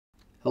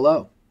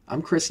Hello,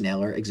 I'm Chris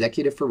Naylor,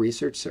 Executive for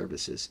Research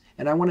Services,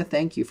 and I want to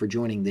thank you for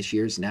joining this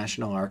year's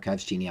National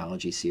Archives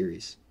Genealogy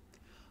Series.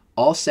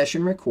 All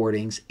session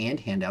recordings and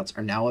handouts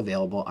are now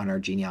available on our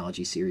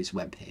Genealogy Series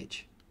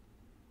webpage.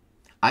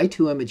 I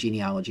too am a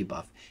genealogy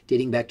buff,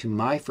 dating back to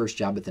my first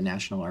job at the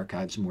National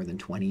Archives more than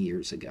 20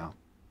 years ago.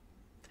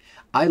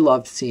 I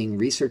loved seeing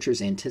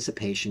researchers'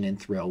 anticipation and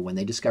thrill when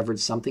they discovered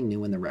something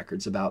new in the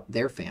records about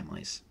their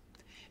families.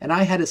 And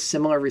I had a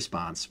similar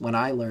response when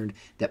I learned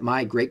that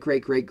my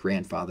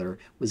great-great-great-grandfather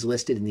was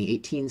listed in the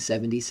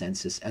 1870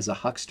 census as a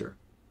huckster,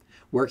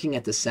 working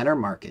at the Center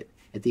Market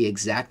at the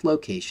exact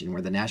location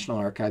where the National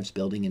Archives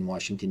building in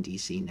Washington,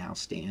 D.C. now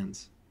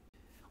stands.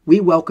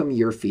 We welcome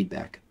your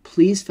feedback.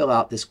 Please fill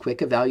out this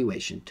quick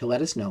evaluation to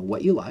let us know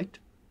what you liked,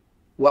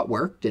 what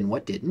worked and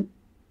what didn't,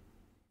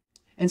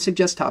 and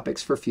suggest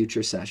topics for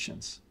future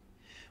sessions.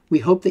 We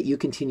hope that you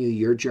continue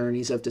your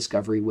journeys of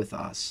discovery with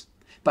us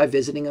by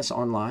visiting us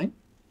online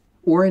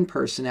or in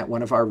person at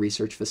one of our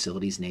research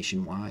facilities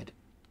nationwide.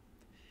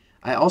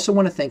 I also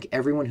want to thank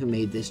everyone who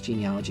made this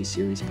genealogy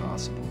series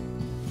possible,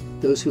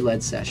 those who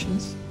led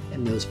sessions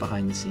and those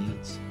behind the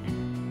scenes.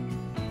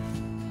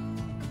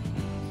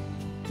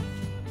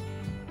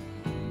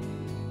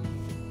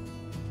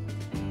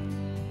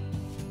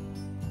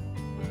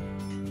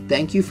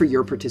 Thank you for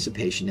your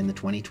participation in the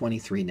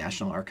 2023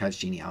 National Archives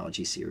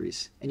Genealogy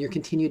Series and your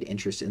continued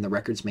interest in the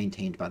records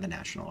maintained by the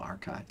National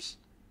Archives.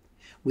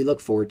 We look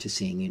forward to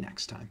seeing you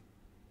next time.